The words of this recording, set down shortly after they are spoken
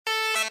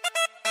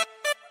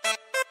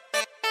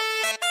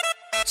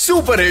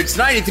Super hits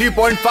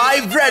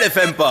 93.5 red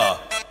FM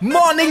पर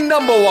morning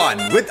number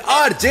 1 with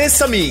RJ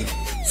Sameer.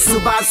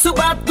 सुबह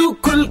सुबह तू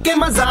खुल के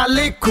मजा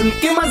ले, खुल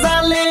के मजा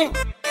ले,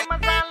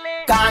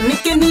 कान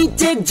के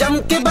नीचे जम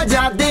के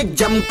बजा दे,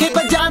 जम के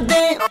बजा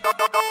दे।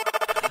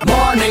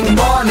 Morning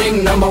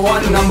morning number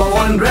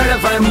one Red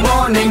FM,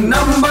 morning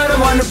number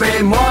 1 पे,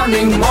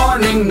 morning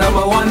morning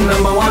number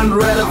 1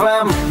 Red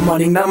FM,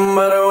 morning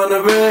number 1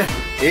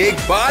 पे।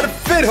 एक बार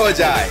फिर हो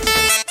जाए।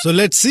 सो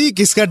लेट्स सी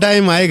किसका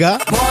टाइम आएगा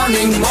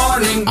मॉर्निंग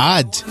मॉर्निंग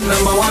आज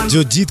नंबर 1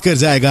 जो जीत कर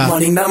जाएगा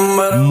morning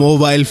number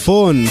mobile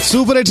phone.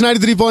 Super hits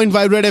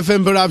 93.5 red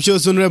FM पर आप शो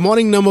सुन रहे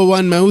मॉर्निंग नंबर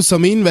 1। मैं हूं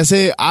समीन।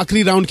 वैसे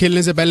आखिरी राउंड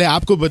खेलने से पहले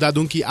आपको बता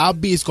दूं कि आप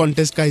भी इस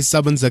कॉन्टेस्ट का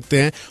हिस्सा बन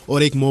सकते हैं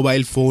और एक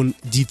मोबाइल फोन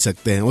जीत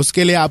सकते हैं।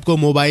 उसके लिए आपको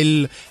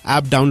मोबाइल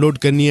ऐप डाउनलोड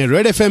करनी है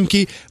रेड एफएम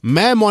की।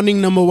 मैं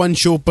मॉर्निंग नंबर 1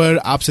 शो पर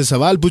आपसे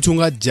सवाल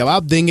पूछूंगा,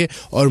 जवाब देंगे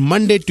और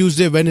मंडे,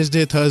 ट्यूसडे,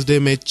 वेडनेसडे, थर्सडे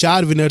में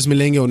 4 विनर्स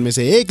मिलेंगे। उनमें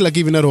से एक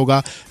लकी विनर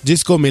होगा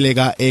जिसको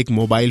मिलेगा एक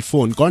मोबाइल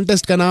फोन।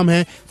 कॉन्टेस्ट का नाम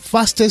है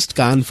फास्टेस्ट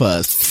कान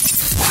फर्स्ट।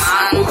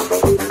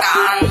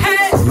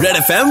 रेड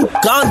एफएम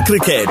कान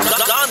क्रिकेट,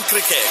 कान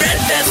क्रिकेट,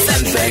 रेड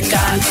एफएम पे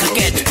कान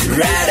क्रिकेट,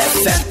 रेड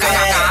एफएम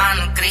पे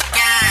कान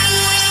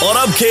क्रिकेट। और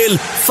अब खेल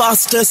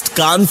फास्टेस्ट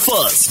कान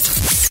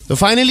फर्स्ट। तो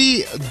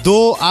फाइनली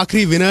 2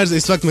 आखिरी विनर्स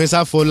इस वक्त मेरे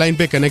साथ फोन लाइन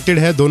पे कनेक्टेड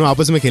है। दोनों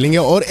आपस में खेलेंगे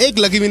और एक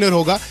लकी विनर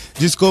होगा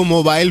जिसको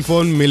मोबाइल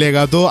फोन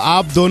मिलेगा। तो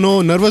आप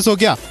दोनों नर्वस हो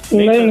क्या?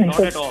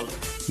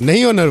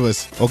 नहीं हो नर्वस?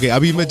 ओके,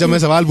 अभी जब मैं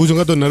सवाल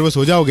पूछूंगा तो नर्वस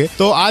हो जाओगे।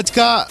 तो आज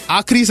का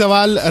आखिरी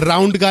सवाल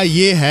राउंड का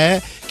ये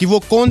है कि वो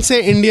कौन से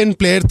इंडियन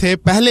प्लेयर थे,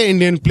 पहले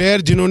इंडियन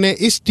प्लेयर जिन्होंने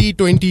इस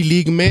T20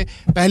 लीग में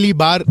पहली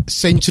बार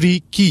सेंचुरी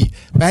की।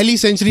 पहली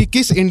सेंचुरी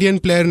किस इंडियन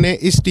प्लेयर ने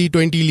इस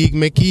T20 लीग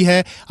में की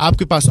है?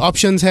 आपके पास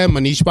ऑप्शंस है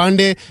मनीष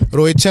पांडे,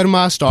 रोहित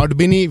शर्मा, स्टॉट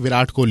बिनी,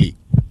 विराट कोहली।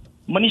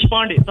 मनीष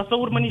पांडे,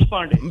 तस्वुर मनीष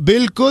पांडे।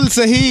 बिल्कुल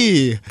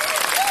सही।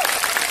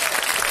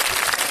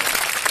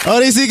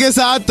 और इसी के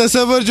साथ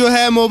तस्वुर जो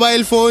है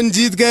मोबाइल फोन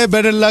जीत गए।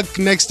 Better luck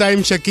next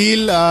time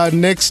Shakeel.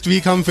 Next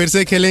week हम फिर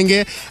से खेलेंगे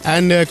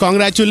and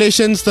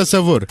congratulations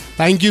Tasavvur.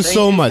 Thank you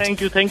so much.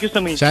 Thank you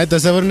Sameer. शायद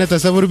तस्वुर ने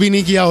तस्वुर भी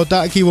नहीं किया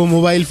होता कि वो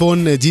मोबाइल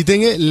फोन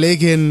जीतेंगे,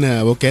 लेकिन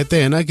वो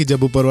कहते हैं ना कि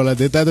जब ऊपर वाला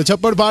देता है तो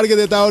छप्पड़ फाड़ के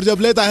देता है और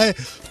जब लेता है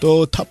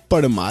तो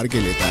थप्पड़ मार के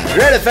लेता है।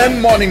 Red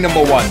FM morning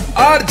number 1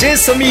 RJ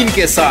Sameen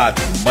के साथ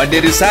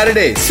मंडे टू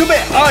सैटरडे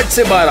सुबह 8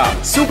 से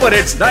 12 सुपर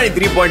हिट्स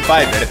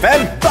 93.5 रेड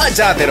एफएम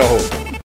बजाते रहो।